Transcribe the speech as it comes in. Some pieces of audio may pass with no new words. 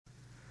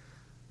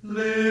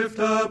Lift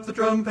up the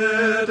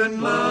trumpet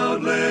and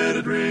loud let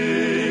it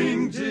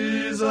ring.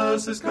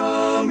 Jesus is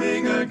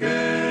coming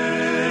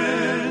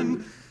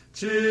again.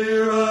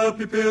 Cheer up,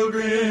 ye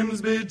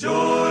pilgrims, be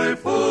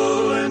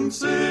joyful and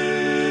sing.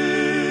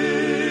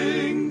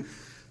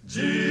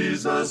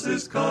 Jesus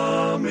is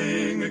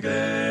coming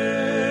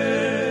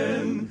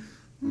again.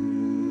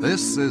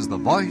 This is the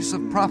voice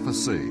of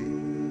prophecy,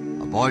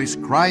 a voice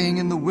crying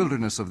in the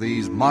wilderness of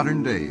these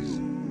modern days.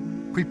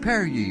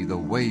 Prepare ye the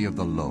way of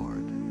the Lord.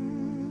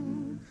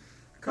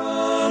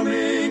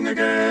 Coming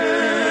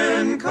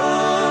again,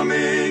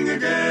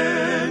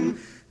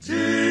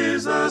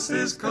 Jesus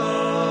is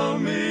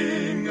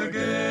coming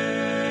again.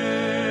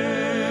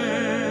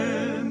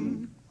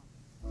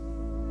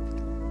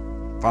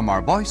 From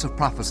our Voice of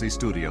Prophecy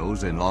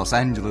studios in Los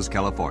Angeles,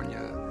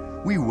 California,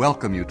 we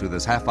welcome you to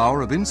this half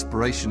hour of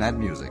inspiration and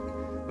music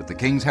with the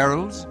King's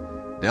Heralds,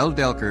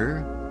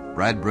 Delker,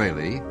 Brad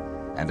Braley,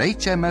 and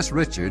H.M.S.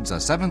 Richards, a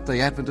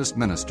Seventh-day Adventist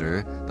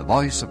minister, the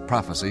Voice of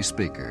Prophecy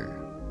speaker.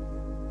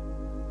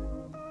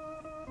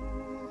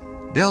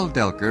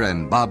 Delker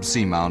and Bob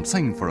Seamount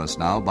sing for us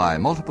now by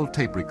multiple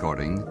tape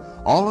recording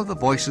all of the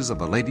voices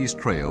of a ladies'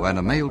 trio and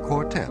a male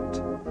quartet.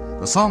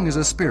 The song is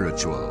a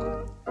spiritual.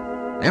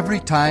 Every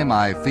time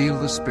I feel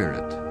the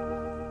Spirit.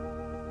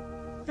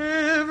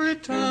 Every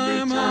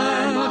time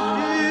I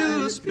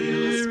feel the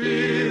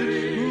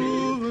Spirit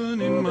moving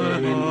in my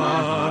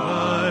heart,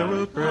 I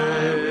will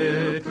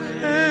pray.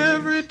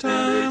 Every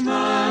time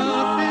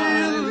I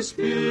feel the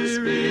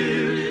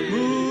Spirit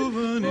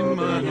moving in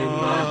my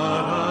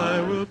heart,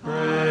 I will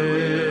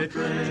pray.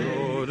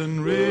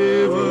 Jordan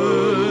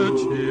River,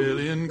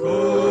 chilly and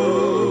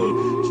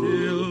cold,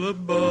 chill the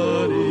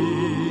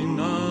body,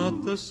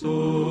 not the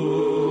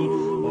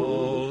soul.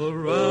 All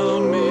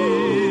around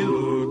me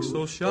look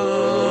so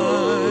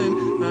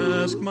shine.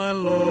 Ask my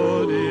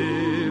Lord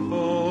if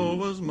all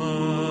was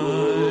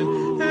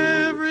mine.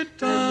 Every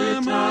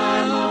time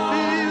I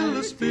feel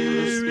the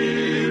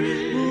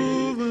Spirit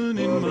moving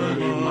in my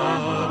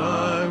heart,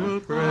 I will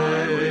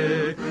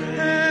pray.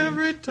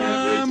 Every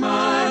time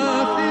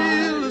I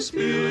feel the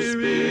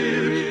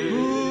Spirit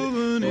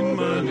moving in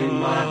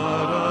my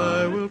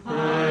heart, I will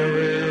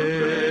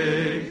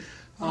pray.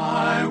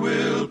 I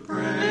will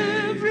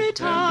pray. Every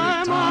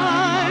time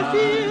I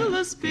feel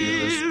the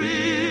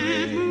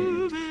Spirit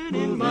moving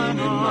in my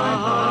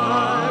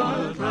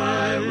heart,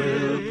 I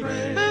will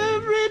pray.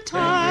 Every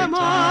time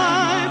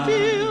I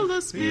feel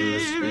the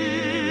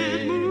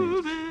Spirit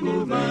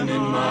moving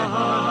in my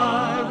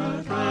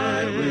heart,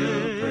 I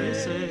will pray.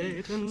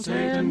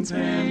 Satan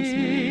tempts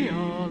me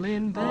all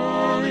in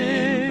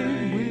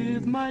vain.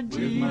 With my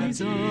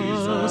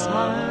Jesus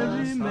I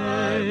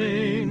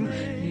remain.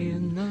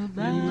 In the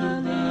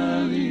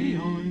valley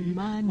on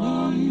my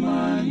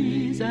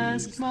knees,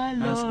 ask my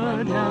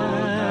Lord,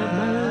 have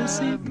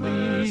mercy,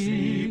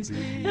 please.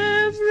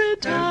 Every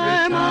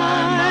time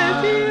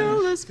I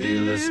feel the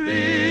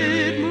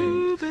Spirit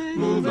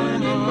moving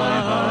in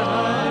my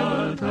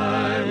heart,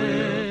 I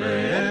will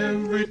pray.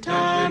 Every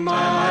time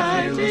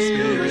I feel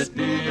the Spirit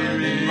moving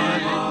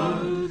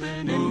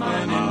in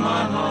my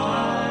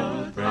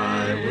heart,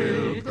 I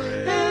will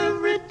pray.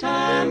 Every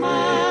time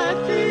I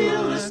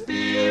feel the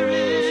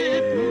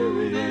Spirit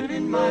moving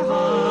in my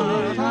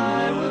heart,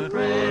 I will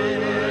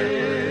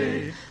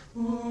pray.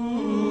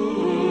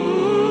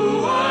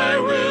 Ooh, I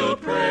will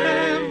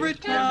pray. Every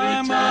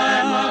time I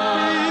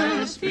feel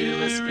the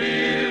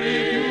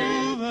Spirit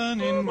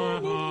moving in my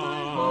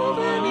heart,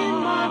 moving in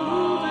my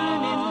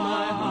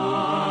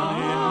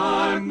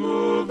heart,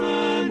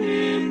 moving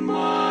in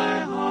my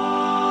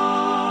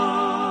heart,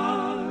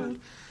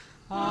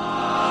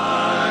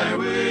 I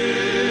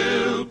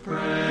will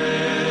pray.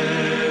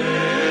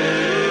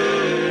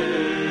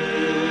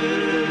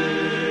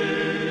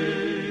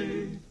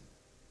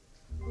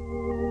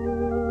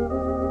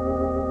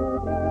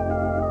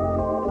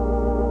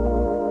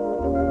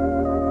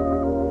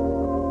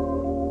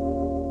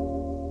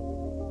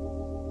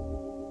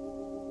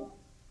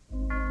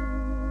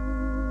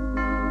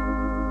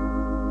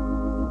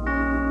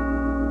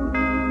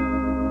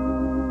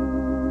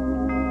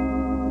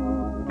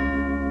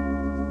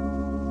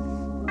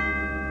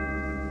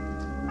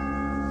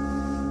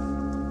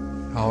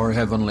 Our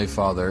Heavenly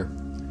Father,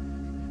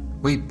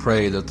 we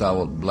pray that Thou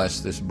wilt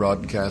bless this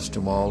broadcast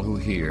to all who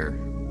hear.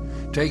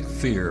 Take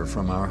fear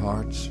from our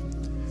hearts.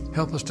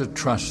 Help us to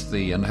trust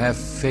Thee and have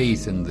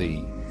faith in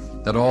Thee,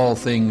 that all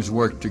things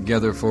work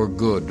together for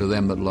good to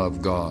them that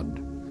love God.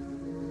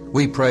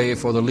 We pray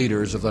for the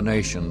leaders of the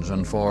nations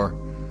and for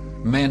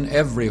men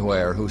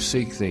everywhere who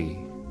seek Thee.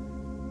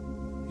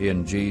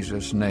 In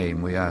Jesus'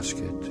 name we ask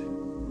it.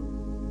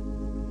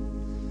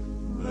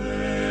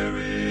 There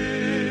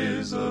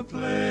is a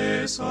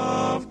place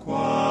of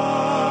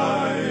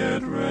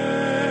quiet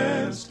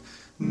rest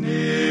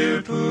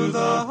near to the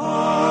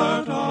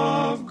heart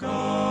of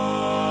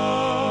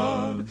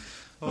God,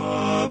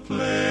 a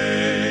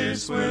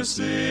place where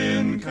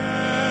sin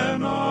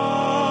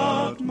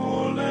cannot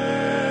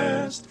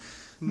molest,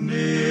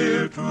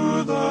 near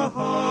to the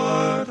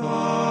heart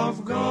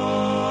of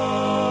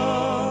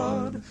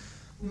God.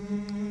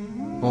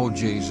 O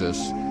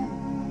Jesus,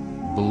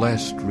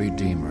 blessed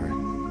Redeemer,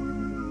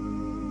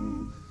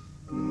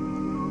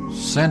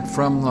 sent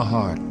from the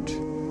heart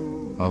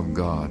of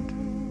God,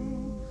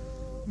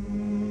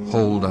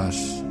 hold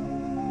us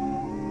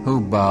who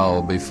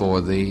bow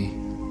before thee,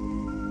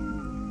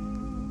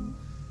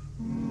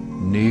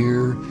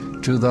 near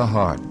to the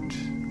heart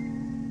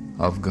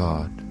of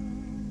God.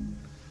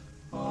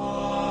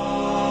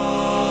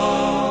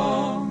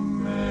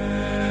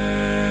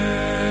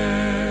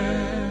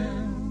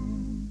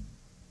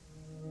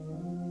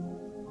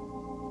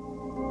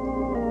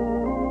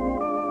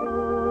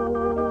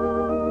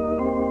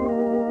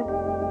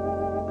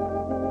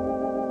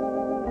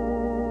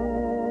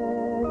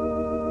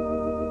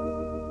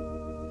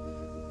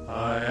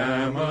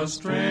 A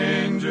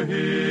stranger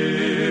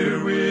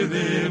here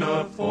within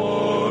a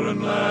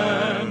foreign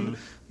land.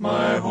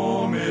 My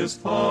home is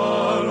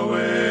far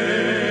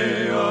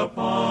away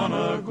upon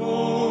a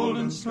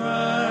golden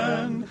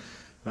strand.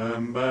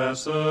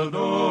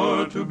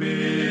 Ambassador to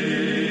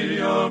be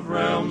of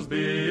realms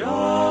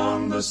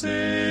beyond the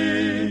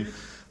sea.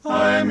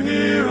 I'm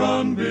here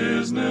on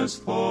business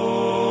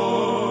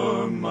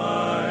for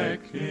my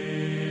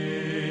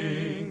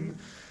King.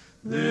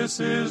 This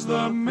is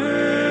the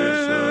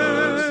message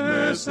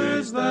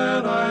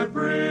that I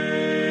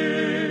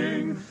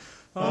bring,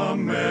 a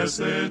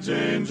message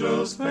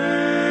angels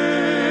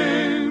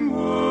fain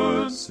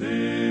would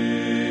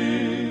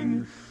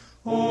sing.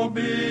 Oh,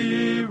 be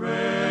ye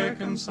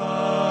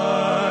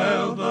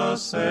reconciled,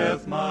 thus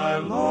saith my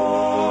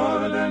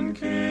Lord and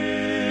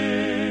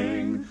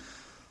King.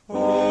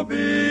 Oh, be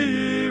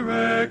ye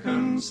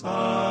reconciled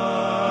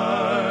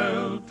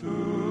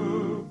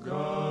to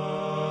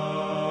God.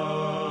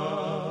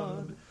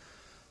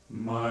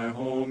 My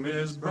home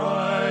is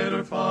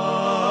brighter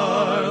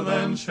far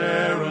than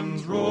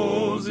Sharon's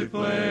rosy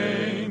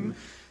plain,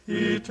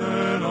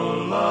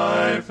 eternal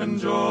life and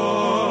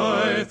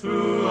joy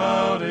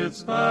throughout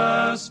its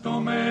vast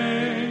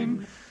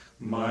domain.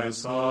 My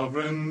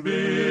sovereign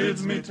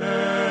bids me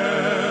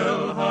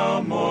tell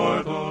how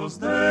mortals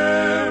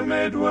there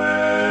may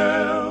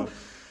dwell,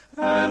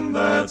 and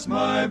that's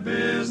my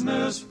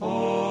business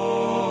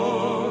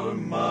for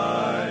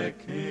my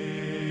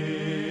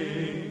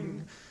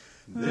King.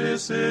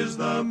 This is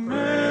the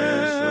message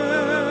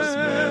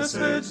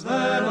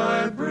that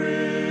I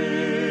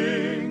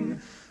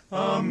bring,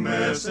 a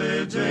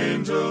message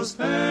angels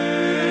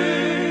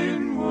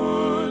fain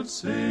would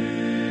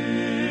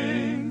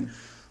sing.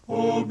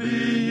 Oh, be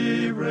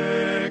ye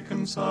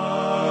reconciled,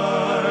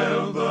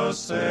 thus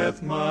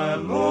saith my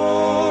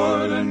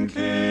Lord and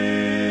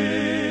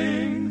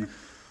King.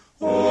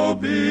 Oh,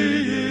 be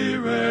ye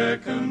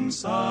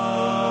reconciled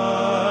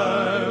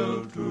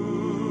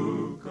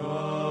to God.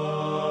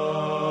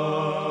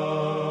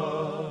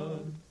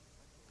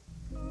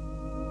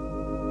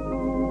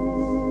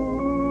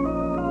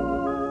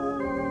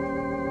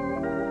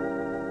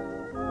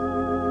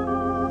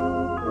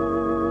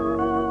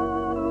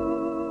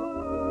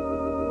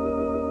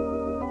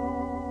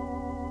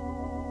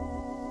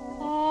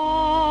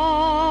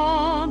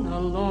 On a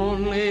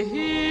lonely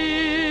hill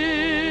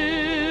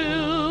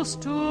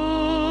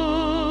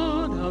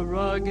stood a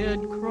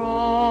rugged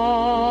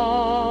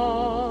cross.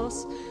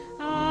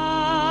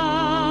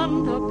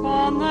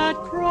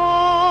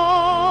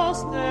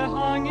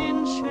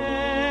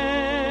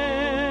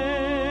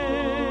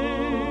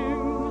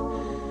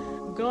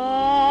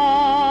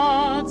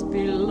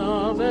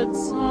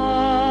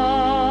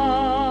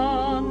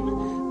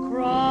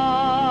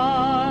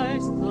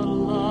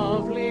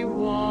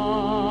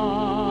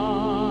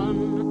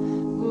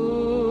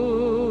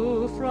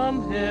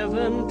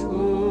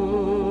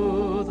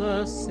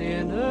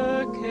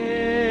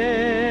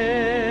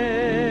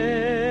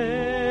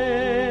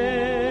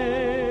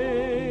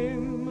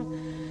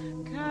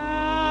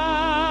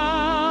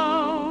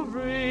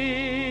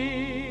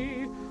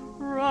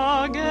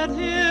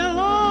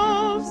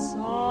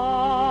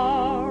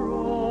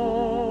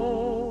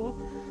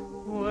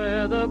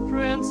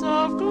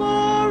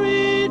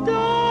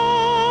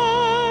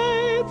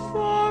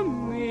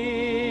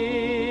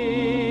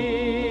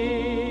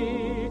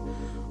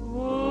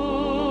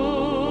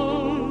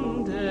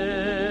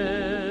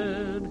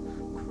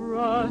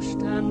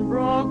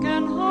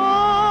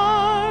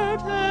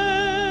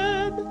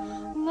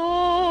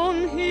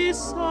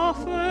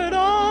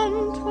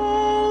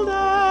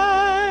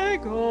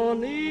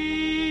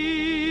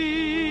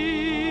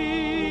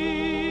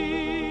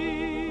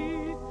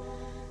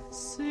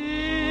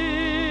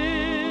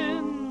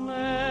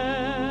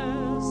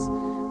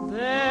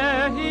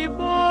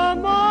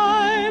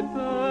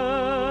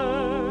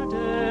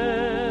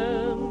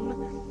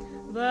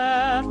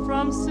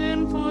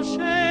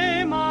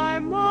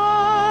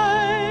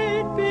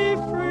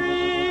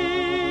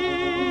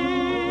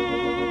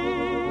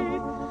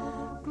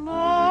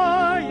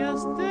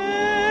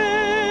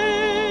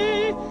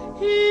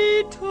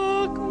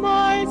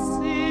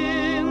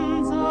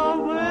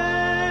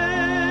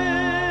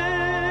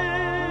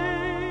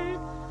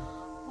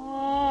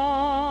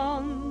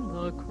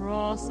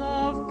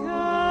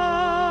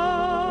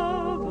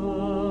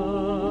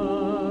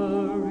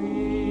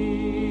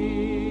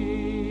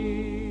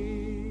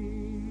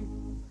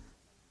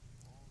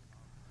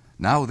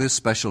 Now this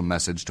special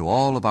message to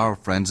all of our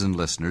friends and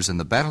listeners in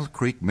the Battle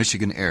Creek,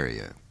 Michigan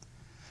area.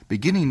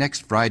 Beginning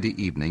next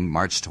Friday evening,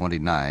 March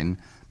 29,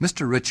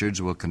 Mr. Richards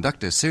will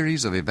conduct a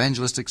series of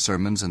evangelistic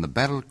sermons in the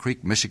Battle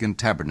Creek, Michigan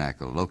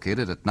Tabernacle,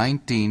 located at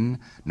 19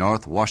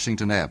 North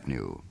Washington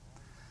Avenue.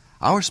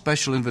 Our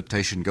special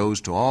invitation goes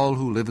to all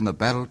who live in the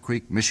Battle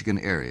Creek, Michigan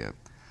area.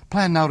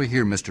 Plan now to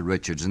hear Mr.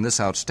 Richards in this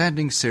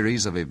outstanding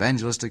series of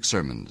evangelistic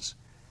sermons.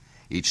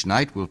 Each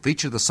night will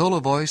feature the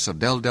solo voice of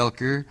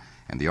Delker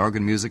and the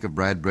organ music of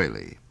Brad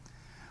Braley.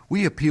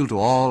 We appeal to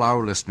all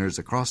our listeners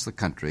across the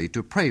country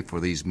to pray for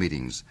these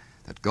meetings,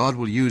 that God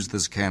will use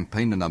this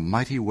campaign in a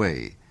mighty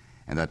way,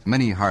 and that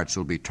many hearts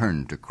will be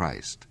turned to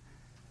Christ.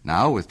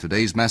 Now, with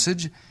today's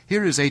message,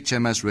 here is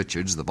H.M.S.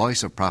 Richards, the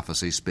Voice of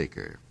Prophecy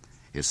speaker.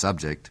 His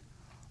subject,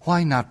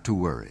 Why Not to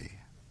Worry?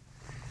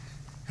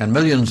 And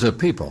millions of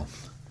people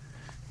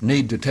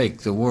need to take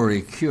the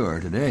worry cure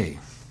today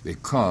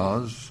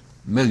because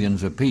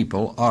millions of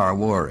people are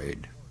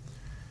worried.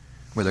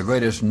 We're the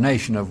greatest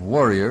nation of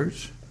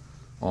worriers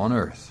on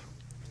earth.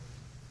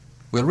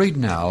 We'll read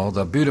now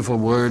the beautiful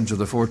words of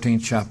the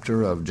 14th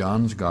chapter of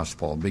John's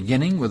Gospel,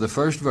 beginning with the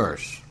first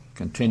verse,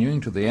 continuing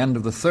to the end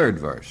of the third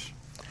verse.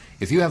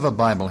 If you have a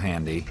Bible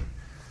handy,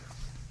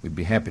 we'd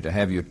be happy to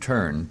have you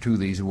turn to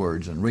these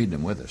words and read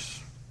them with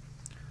us.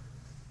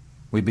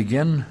 We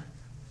begin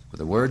with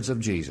the words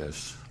of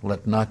Jesus,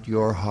 Let not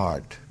your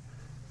heart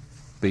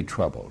be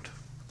troubled.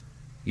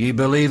 Ye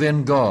believe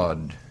in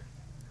God,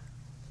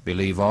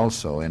 believe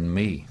also in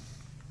me.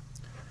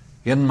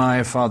 In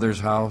my Father's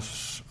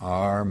house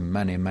are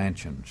many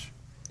mansions.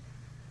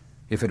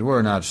 If it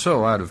were not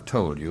so, I'd have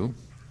told you.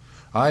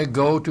 I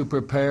go to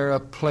prepare a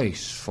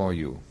place for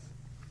you.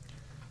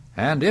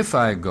 And if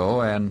I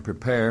go and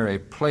prepare a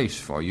place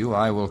for you,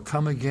 I will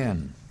come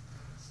again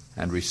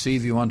and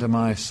receive you unto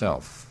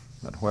myself,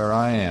 that where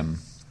I am,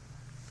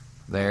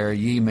 there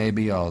ye may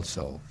be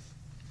also.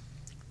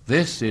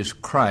 This is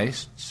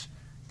Christ's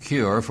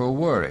cure for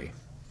worry.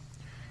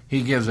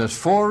 He gives us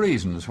 4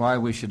 reasons why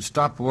we should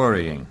stop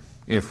worrying,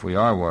 if we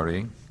are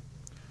worrying,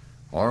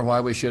 or why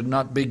we should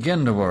not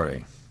begin to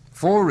worry.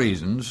 4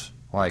 reasons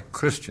why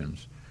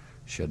Christians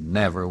should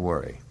never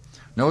worry.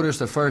 Notice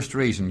the first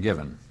reason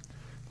given.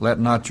 Let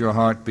not your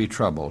heart be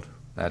troubled.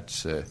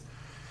 That's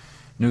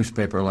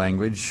newspaper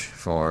language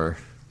for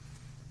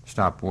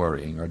stop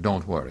worrying or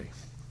don't worry.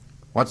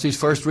 What's his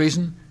first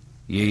reason?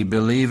 Ye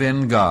believe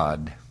in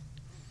God.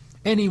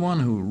 Anyone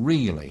who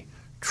really,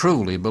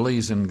 truly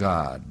believes in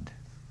God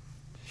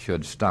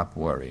should stop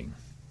worrying.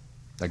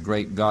 The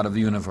great God of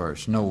the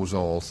universe knows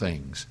all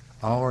things.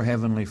 Our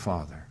Heavenly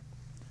Father.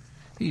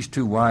 He's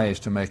too wise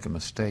to make a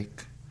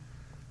mistake.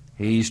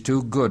 He's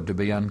too good to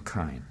be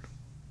unkind.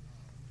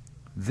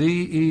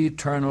 The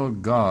eternal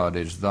God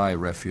is thy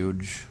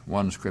refuge,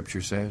 one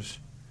scripture says,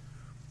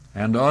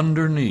 and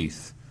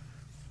underneath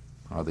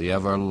are the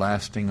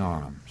everlasting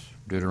arms.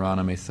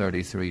 Deuteronomy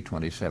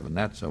 33:27.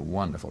 That's a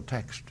wonderful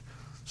text.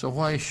 So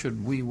why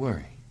should we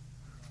worry?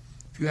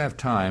 If you have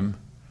time,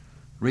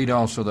 read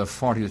also the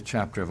 40th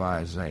chapter of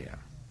Isaiah,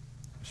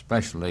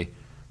 especially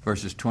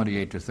verses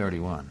 28 to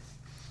 31.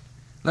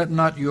 Let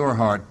not your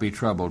heart be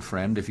troubled,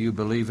 friend, if you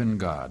believe in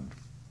God.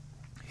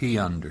 He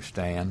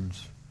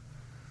understands.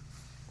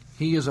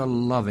 He is a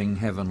loving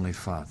Heavenly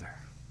Father.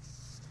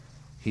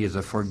 He is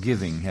a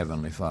forgiving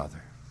Heavenly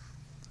Father.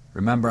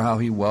 Remember how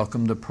he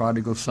welcomed the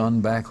prodigal son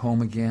back home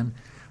again?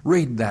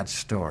 Read that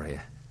story.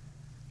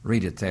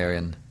 Read it there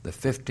in the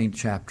 15th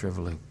chapter of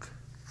Luke.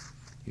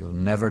 You'll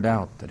never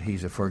doubt that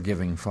he's a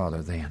forgiving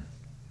Father then.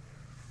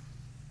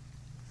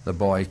 The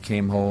boy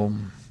came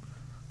home.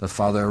 The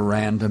father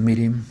ran to meet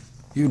him.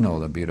 You know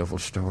the beautiful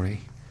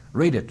story.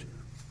 Read it.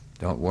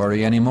 Don't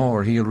worry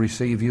anymore. He'll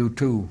receive you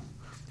too.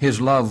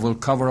 His love will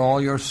cover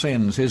all your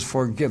sins. His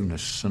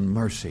forgiveness and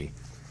mercy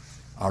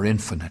are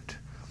infinite.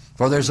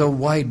 For there's a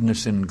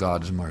wideness in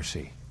God's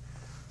mercy,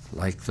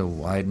 like the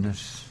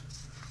wideness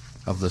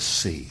of the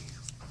sea.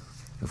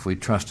 If we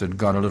trusted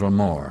God a little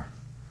more,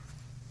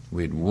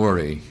 we'd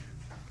worry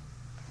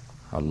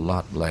a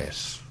lot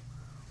less.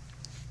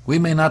 We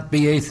may not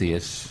be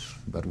atheists,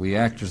 but we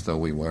act as though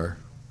we were.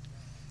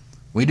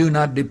 We do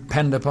not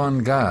depend upon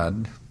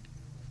God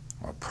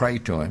or pray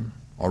to him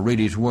or read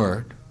his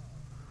word.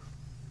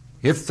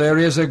 If there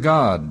is a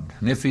God,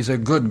 and if he's a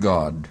good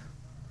God,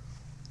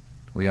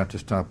 we ought to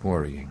stop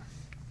worrying.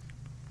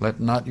 Let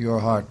not your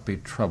heart be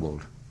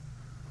troubled,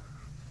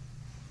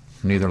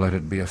 neither let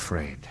it be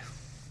afraid.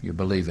 You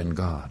believe in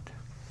God.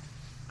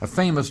 A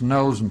famous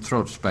nose and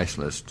throat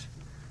specialist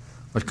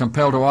was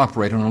compelled to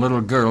operate on a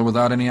little girl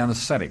without any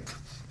anesthetic.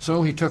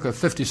 So he took a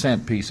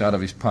 50-cent piece out of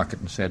his pocket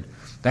and said,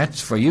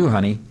 "That's for you,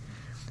 honey.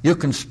 You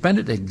can spend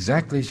it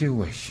exactly as you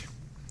wish.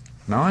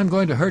 Now I'm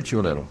going to hurt you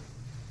a little,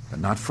 but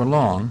not for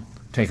long.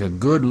 Take a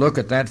good look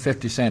at that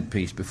 50-cent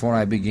piece before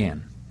I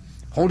begin.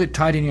 Hold it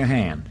tight in your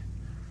hand.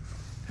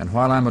 And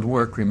while I'm at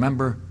work,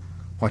 remember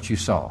what you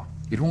saw.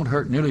 It won't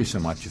hurt nearly so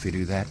much if you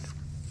do that."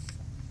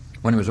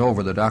 When it was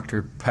over, the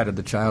doctor patted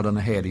the child on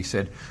the head. He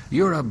said,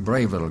 "You're a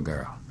brave little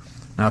girl.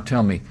 Now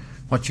tell me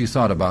what you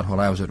thought about while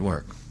I was at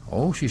work."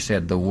 Oh, she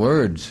said, the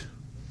words.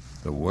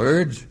 The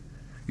words?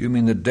 You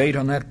mean the date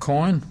on that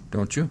coin,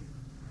 don't you?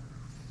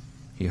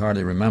 He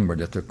hardly remembered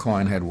that the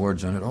coin had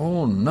words on it.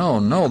 Oh,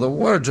 no, the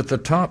words at the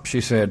top,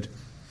 she said.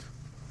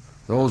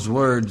 Those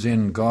words,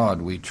 in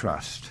God we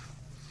trust.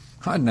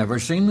 I'd never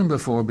seen them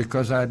before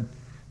because I'd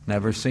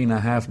never seen a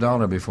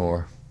 $50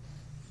 before.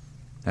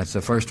 That's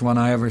the first one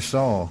I ever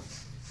saw.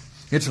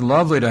 It's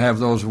lovely to have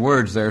those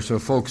words there so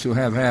folks who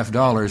have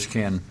 $50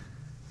 can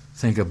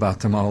think about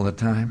them all the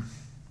time.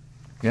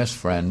 Yes,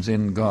 friends,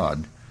 in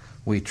God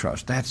we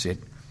trust. That's it.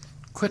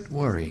 Quit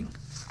worrying.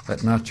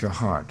 Let not your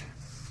heart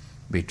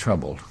be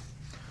troubled.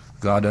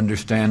 God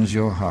understands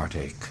your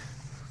heartache.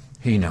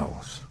 He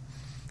knows.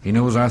 He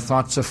knows our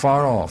thoughts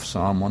afar off.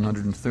 Psalm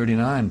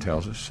 139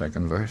 tells us,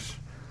 second verse.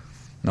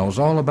 Knows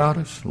all about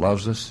us,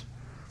 loves us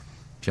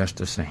just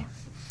the same.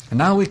 And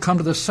now we come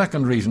to the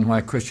second reason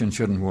why Christians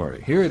shouldn't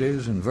worry. Here it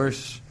is in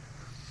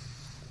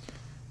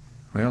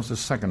it's the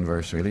second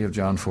verse, really, of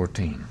John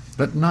 14.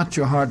 Let not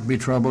your heart be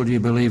troubled. Ye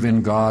believe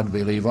in God,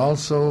 believe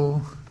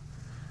also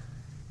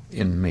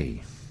in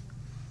me.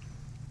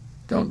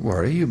 Don't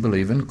worry, you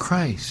believe in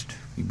Christ.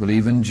 You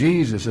believe in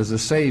Jesus as the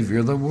Savior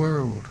of the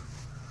world.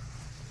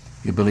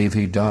 You believe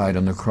He died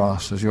on the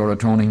cross as your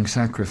atoning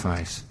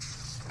sacrifice.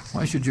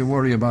 Why should you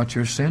worry about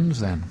your sins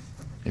then,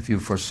 if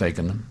you've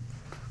forsaken them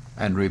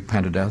and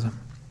repented of them?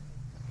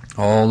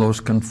 All those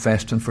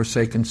confessed and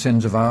forsaken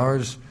sins of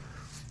ours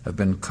have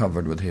been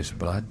covered with His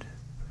blood.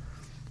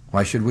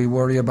 Why should we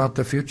worry about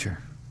the future?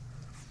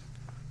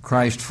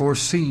 Christ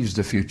foresees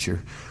the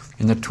future.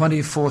 In the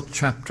 24th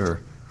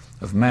chapter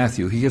of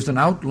Matthew, He gives an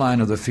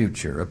outline of the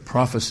future, a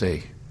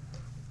prophecy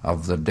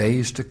of the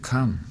days to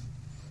come.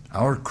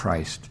 Our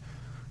Christ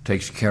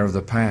takes care of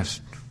the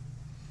past.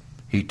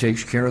 He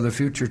takes care of the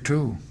future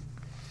too.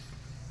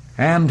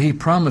 And He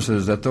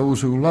promises that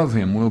those who love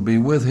Him will be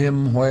with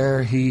Him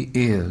where He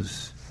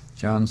is.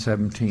 John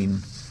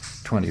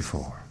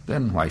 17:24.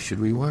 Then why should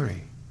we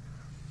worry?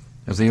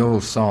 As the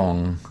old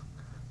song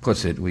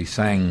puts it, we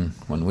sang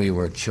when we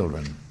were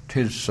children,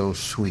 "'Tis so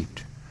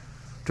sweet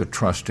to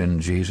trust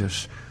in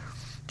Jesus,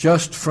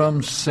 just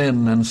from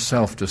sin and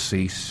self to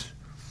cease,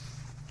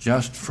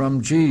 just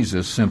from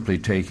Jesus simply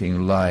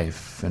taking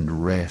life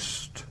and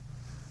rest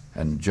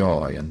and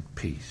joy and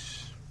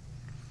peace."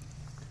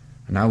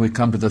 And now we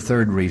come to the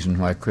third reason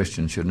why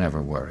Christians should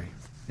never worry.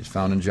 It's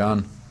found in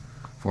John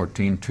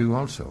 14:2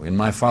 also. In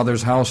my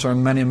Father's house are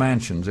many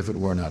mansions. If it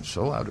were not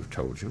so, I would have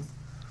told you.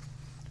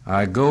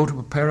 I go to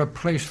prepare a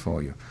place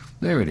for you.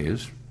 There it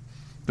is.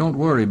 Don't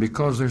worry,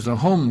 because there's a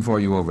home for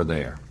you over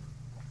there.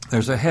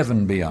 There's a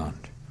heaven beyond.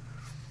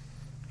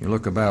 You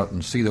look about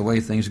and see the way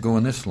things go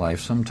in this life.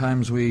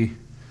 Sometimes we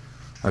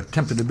are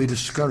tempted to be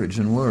discouraged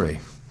and worry.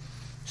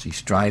 See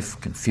strife,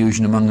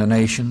 confusion among the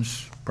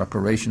nations,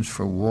 preparations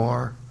for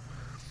war,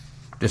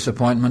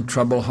 disappointment,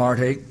 trouble,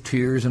 heartache,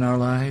 tears in our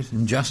lives,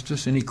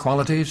 injustice,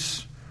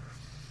 inequalities.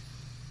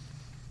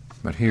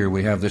 But here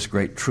we have this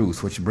great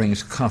truth which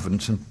brings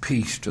confidence and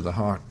peace to the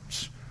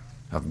hearts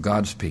of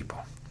God's people.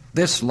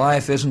 This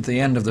life isn't the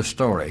end of the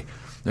story.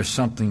 There's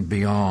something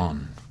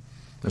beyond.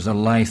 There's a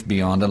life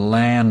beyond, a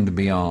land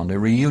beyond, a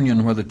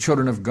reunion where the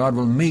children of God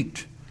will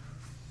meet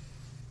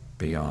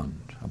beyond,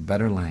 a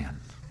better land,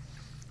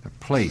 a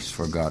place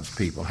for God's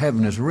people.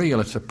 Heaven is real.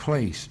 It's a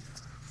place.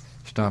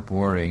 Stop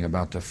worrying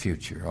about the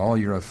future. All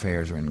your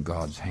affairs are in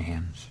God's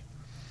hands.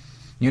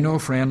 You know,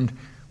 friend,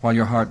 while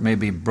your heart may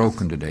be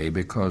broken today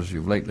because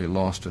you've lately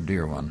lost a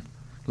dear one,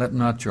 let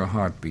not your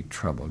heart be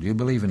troubled. You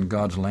believe in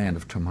God's land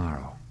of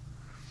tomorrow.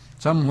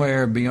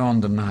 Somewhere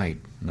beyond the night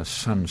and the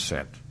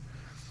sunset,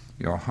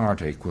 your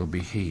heartache will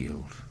be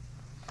healed.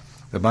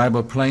 The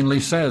Bible plainly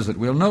says that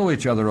we'll know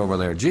each other over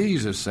there.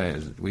 Jesus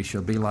says that we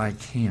shall be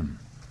like Him.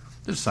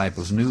 The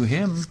disciples knew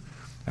Him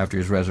after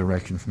His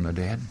resurrection from the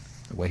dead.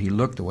 The way He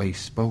looked, the way He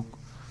spoke,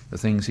 the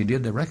things He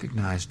did, they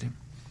recognized Him.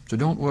 So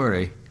don't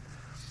worry.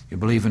 You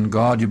believe in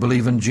God, you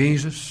believe in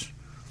Jesus,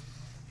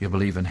 you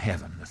believe in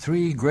heaven. The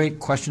three great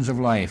questions of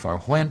life are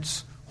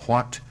whence,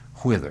 what,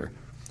 whither.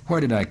 Where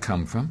did I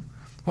come from?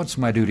 What's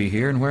my duty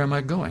here, and where am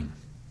I going?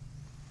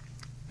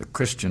 The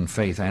Christian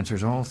faith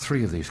answers all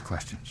three of these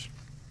questions.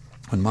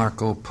 When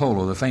Marco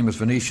Polo, the famous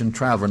Venetian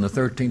traveler in the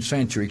 13th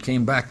century,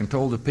 came back and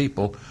told the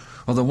people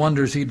of the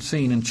wonders he'd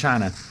seen in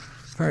China,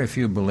 very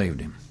few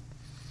believed him.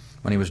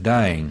 When he was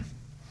dying,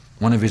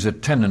 one of his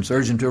attendants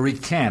urged him to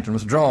recant and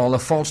withdraw all the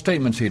false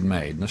statements he'd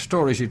made and the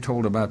stories he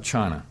told about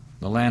China,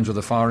 the lands of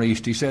the Far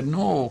East. He said,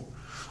 "No,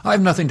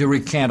 I've nothing to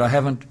recant. I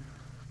haven't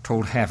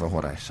told half of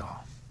what I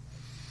saw."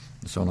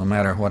 And so no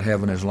matter what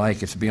heaven is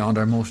like, it's beyond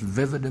our most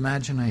vivid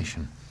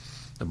imagination.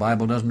 The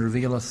Bible doesn't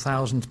reveal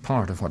 1,000th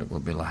part of what it will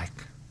be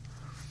like.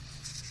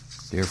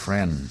 Dear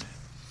friend,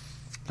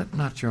 let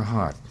not your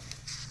heart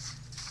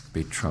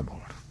be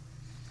troubled.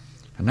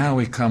 And now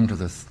we come to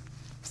the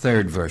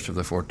third verse of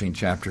the 14th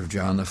chapter of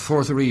John, the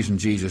fourth reason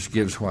Jesus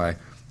gives why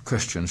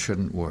Christians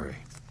shouldn't worry.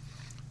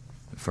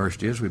 The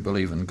first is we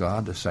believe in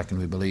God. The second,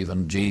 we believe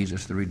in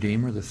Jesus, the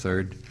Redeemer. The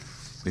third,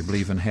 we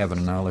believe in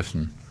heaven. Now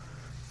listen.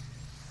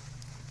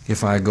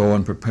 If I go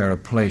and prepare a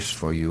place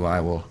for you, I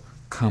will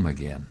come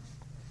again,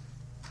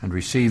 and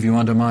receive you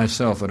unto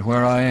myself, that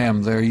where I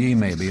am, there ye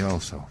may be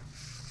also.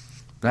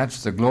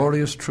 That's the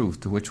glorious truth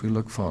to which we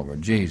look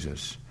forward.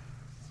 Jesus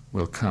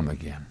will come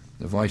again.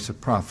 The voice of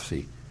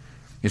prophecy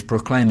is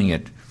proclaiming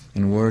it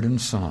in word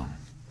and song.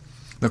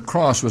 The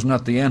cross was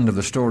not the end of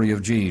the story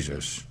of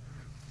Jesus.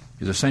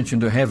 His ascension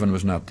to heaven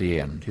was not the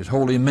end. His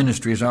holy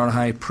ministry as our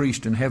high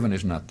priest in heaven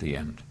is not the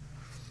end.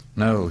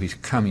 No, he's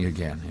coming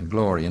again in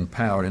glory and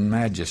power and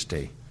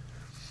majesty.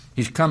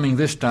 He's coming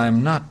this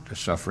time not a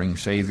suffering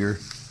Savior,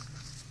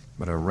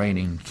 but a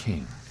reigning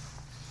King.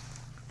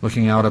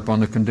 Looking out upon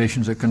the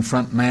conditions that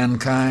confront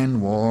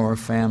mankind, war,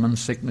 famine,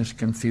 sickness,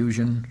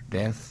 confusion,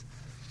 death,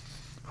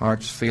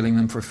 hearts feeling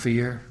them for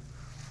fear,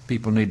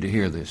 people need to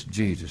hear this.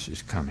 Jesus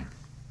is coming.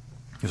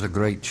 There's a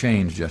great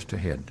change just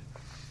ahead.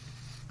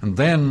 And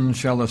then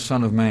shall the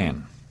Son of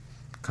Man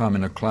come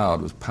in a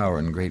cloud with power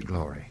and great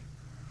glory.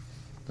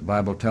 The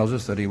Bible tells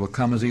us that he will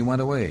come as he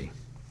went away.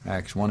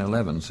 Acts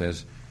 1:11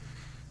 says,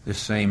 this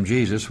same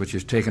Jesus, which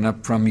is taken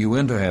up from you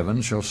into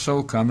heaven, shall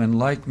so come in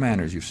like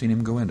manner as you've seen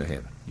him go into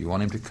heaven. You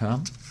want him to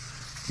come?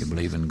 You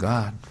believe in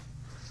God.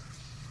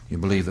 You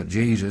believe that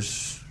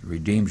Jesus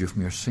redeemed you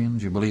from your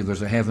sins. You believe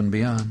there's a heaven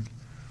beyond.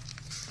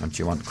 Don't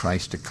you want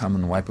Christ to come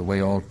and wipe away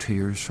all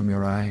tears from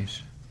your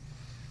eyes?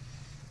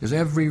 There's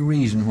every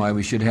reason why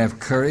we should have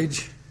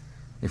courage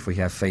if we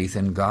have faith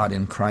in God,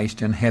 in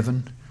Christ, in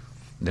heaven,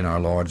 and in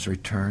our Lord's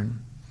return.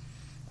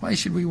 Why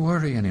should we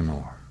worry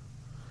anymore?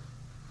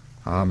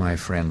 Ah, my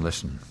friend,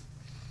 listen.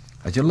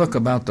 As you look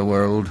about the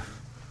world,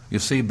 you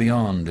see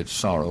beyond its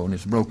sorrow and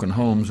its broken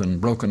homes and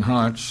broken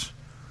hearts.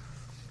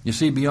 You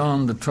see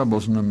beyond the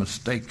troubles and the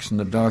mistakes and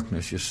the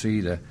darkness. You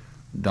see the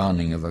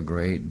dawning of a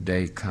great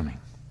day coming.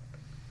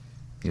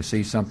 You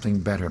see something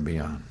better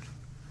beyond.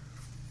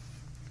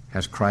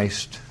 Has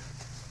Christ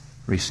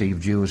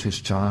received you as his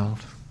child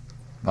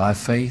by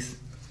faith?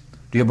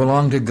 Do you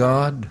belong to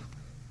God?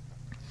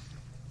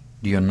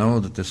 Do you know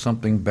that there's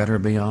something better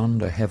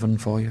beyond, a heaven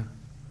for you?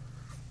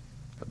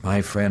 But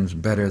my friends,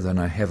 better than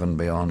a heaven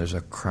beyond is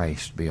a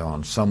Christ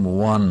beyond,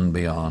 someone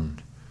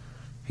beyond.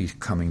 He's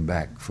coming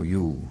back for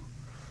you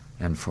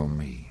and for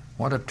me.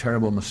 What a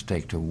terrible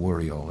mistake to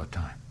worry all the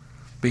time.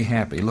 Be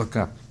happy, look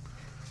up,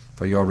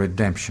 for your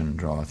redemption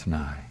draweth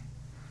nigh.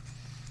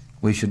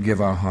 We should give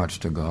our hearts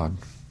to God.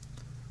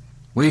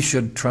 We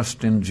should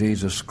trust in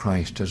Jesus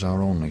Christ as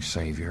our only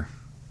Savior,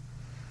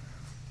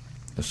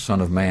 the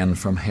Son of Man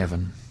from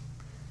heaven.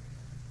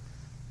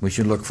 We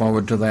should look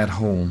forward to that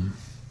home.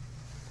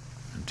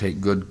 And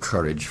take good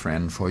courage,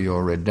 friend, for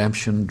your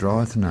redemption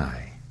draweth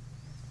nigh.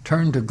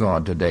 Turn to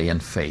God today in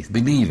faith,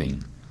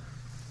 believing,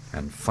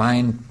 and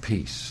find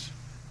peace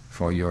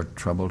for your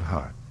troubled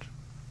heart.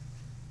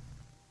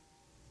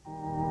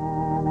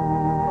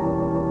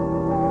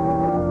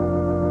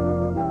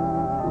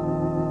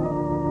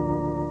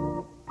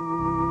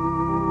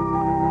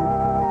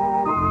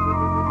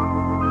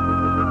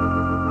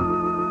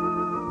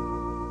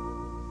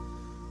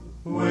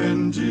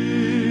 When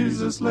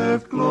Jesus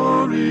left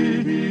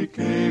glory, he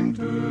came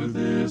to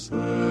this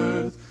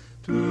earth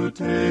to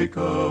take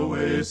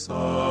away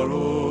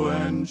sorrow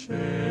and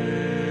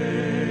shame.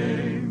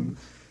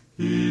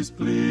 He's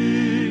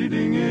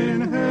pleading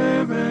in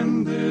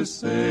heaven, this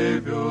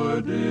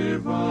Savior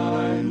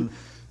divine,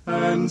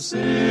 and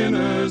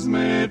sinners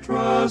may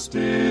trust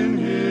in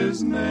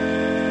his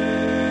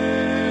name.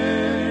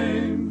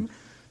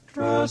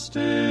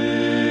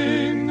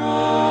 Trusting,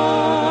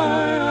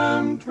 I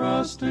am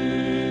trusting,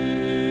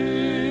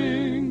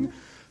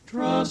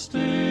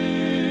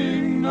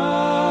 trusting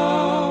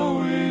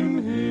now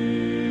in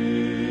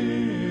him.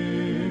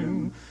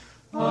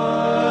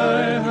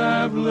 I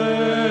have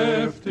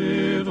left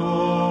it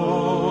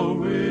all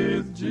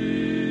with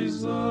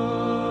Jesus.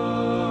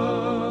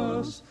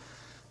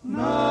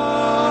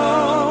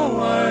 Now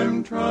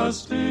I'm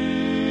trusting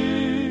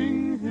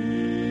him.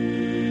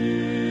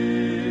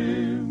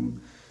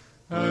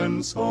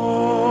 And so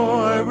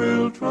I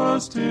will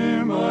trust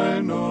him. I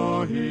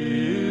know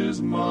he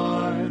is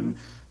mine,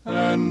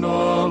 and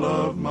all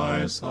of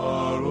my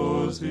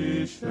sorrows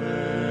he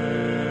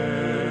shares.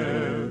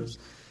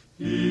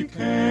 He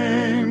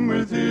came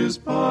with his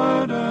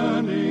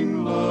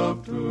pardoning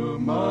love to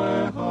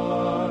my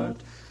heart,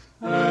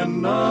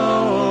 and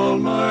now all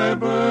my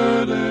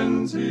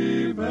burdens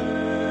he bears.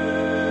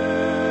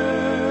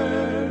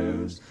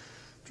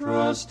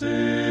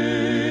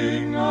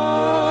 Trusting,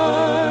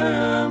 I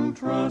am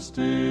trusting,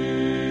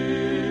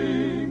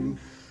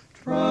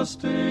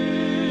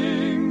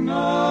 trusting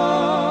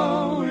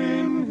now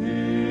in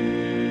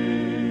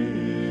him.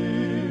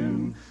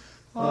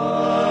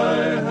 I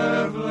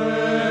have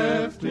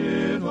left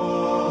it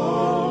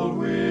all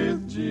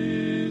with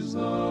Jesus.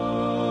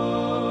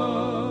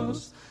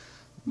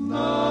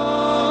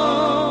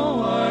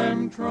 Now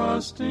I'm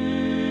trusting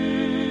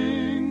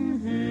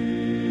him.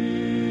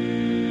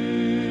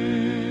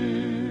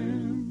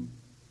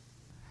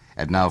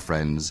 And now,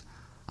 friends,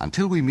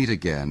 until we meet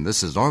again,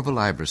 this is Orville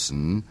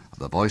Iverson of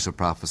the Voice of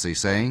Prophecy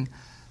saying,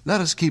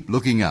 let us keep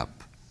looking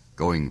up,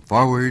 going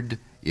forward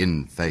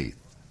in faith.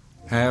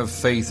 Have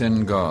faith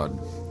in God.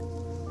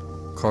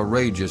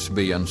 Courageous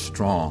be and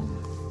strong.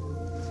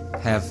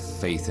 Have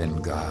faith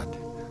in God.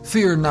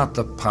 Fear not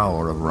the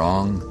power of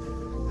wrong.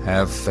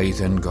 Have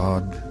faith in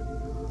God.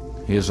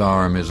 His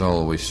arm is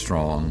always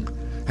strong.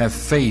 Have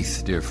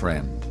faith, dear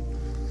friend,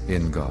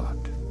 in God.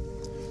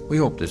 We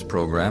hope this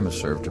program has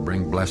served to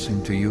bring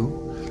blessing to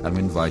you, and we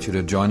invite you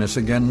to join us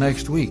again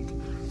next week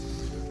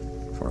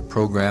for a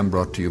program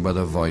brought to you by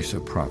the Voice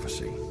of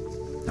Prophecy.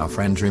 Now,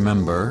 friends,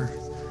 remember,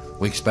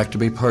 we expect to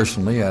be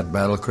personally at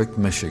Battle Creek,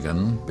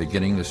 Michigan,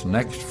 beginning this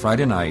next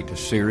Friday night, a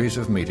series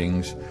of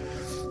meetings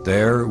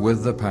there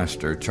with the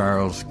pastor,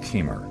 Charles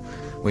Keemer.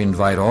 We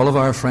invite all of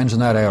our friends in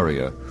that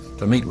area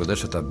to meet with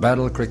us at the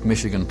Battle Creek,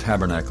 Michigan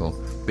Tabernacle,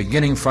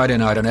 beginning Friday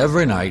night and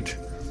every night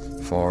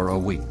for a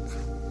week.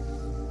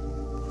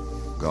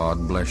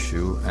 God bless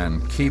you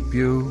and keep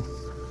you.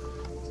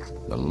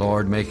 The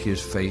Lord make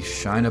his face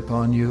shine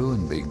upon you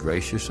and be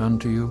gracious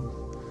unto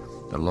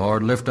you. The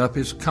Lord lift up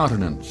his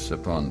countenance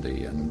upon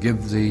thee and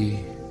give thee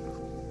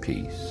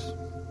peace.